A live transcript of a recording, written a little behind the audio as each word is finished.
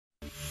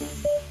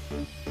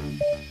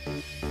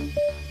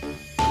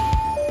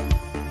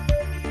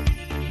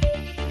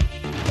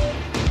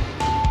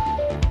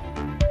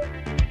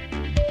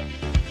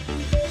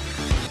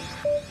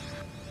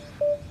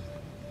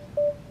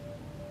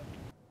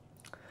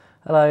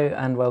Hello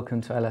and welcome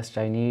to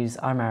LSJ News.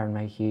 I'm Aaron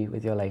Mayhew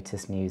with your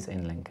latest news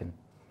in Lincoln.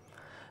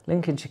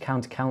 Lincolnshire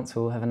County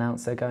Council have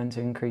announced they're going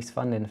to increase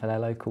funding for their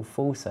local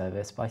full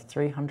service by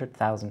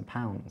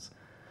 £300,000.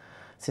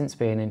 Since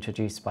being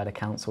introduced by the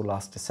council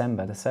last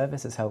December, the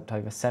service has helped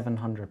over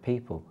 700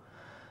 people.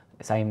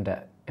 It's aimed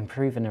at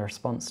improving the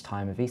response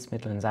time of East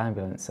Midlands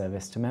Ambulance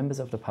Service to members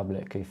of the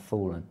public who've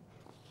fallen.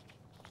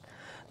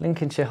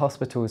 Lincolnshire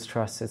Hospitals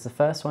Trust is the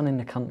first one in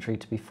the country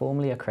to be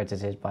formally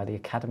accredited by the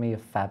Academy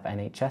of Fab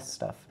NHS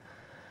Staff.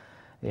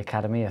 The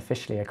Academy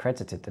officially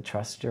accredited the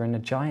Trust during a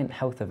giant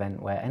health event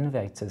where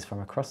innovators from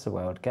across the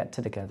world get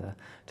together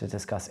to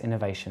discuss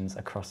innovations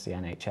across the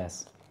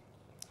NHS.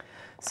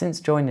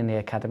 Since joining the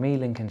Academy,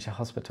 Lincolnshire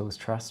Hospitals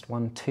Trust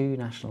won 2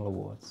 national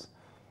awards.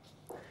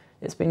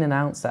 It's been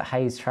announced that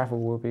Hayes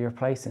Travel will be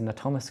replacing the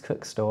Thomas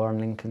Cook store on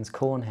Lincoln's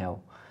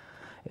Cornhill.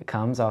 It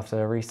comes after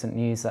the recent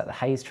news that the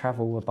Hayes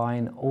Travel were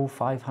buying all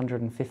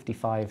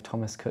 555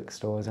 Thomas Cook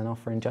stores and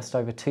offering just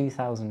over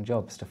 2,000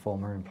 jobs to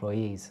former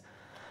employees.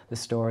 The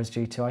store is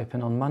due to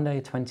open on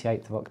Monday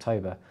 28th of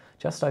October,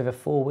 just over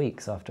 4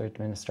 weeks after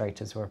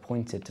administrators were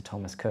appointed to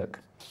Thomas Cook.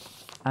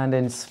 And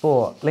in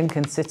sport,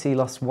 Lincoln City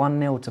lost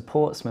 1-0 to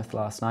Portsmouth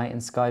last night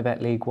in Sky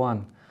Bet League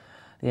One.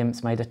 The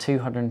Imps made a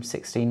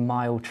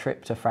 216-mile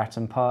trip to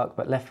Fratton Park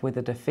but left with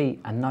a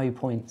defeat and no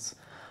points.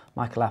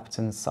 Michael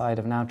Apperton's side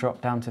have now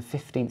dropped down to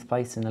 15th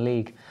place in the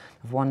league,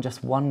 have won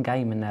just 1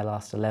 game in their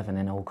last 11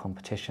 in all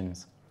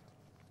competitions.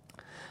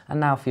 And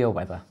now for your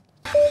weather.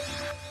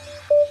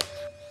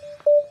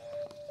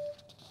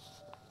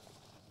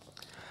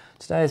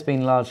 Today has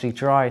been largely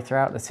dry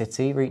throughout the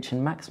city,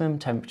 reaching maximum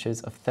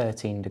temperatures of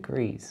 13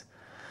 degrees.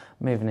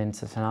 Moving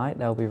into tonight,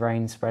 there will be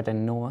rain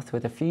spreading north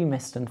with a few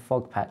mist and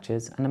fog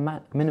patches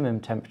and minimum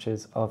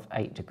temperatures of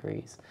 8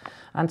 degrees.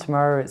 And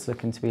tomorrow it's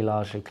looking to be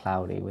largely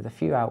cloudy with a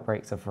few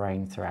outbreaks of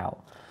rain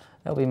throughout.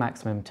 There will be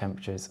maximum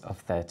temperatures of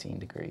 13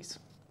 degrees.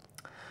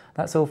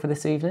 That's all for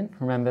this evening.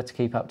 Remember to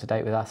keep up to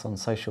date with us on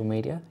social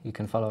media. You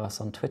can follow us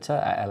on Twitter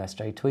at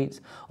LSJ Tweets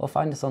or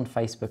find us on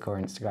Facebook or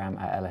Instagram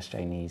at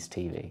LSJ News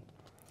TV.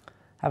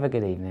 Have a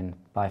good evening.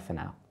 Bye for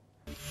now.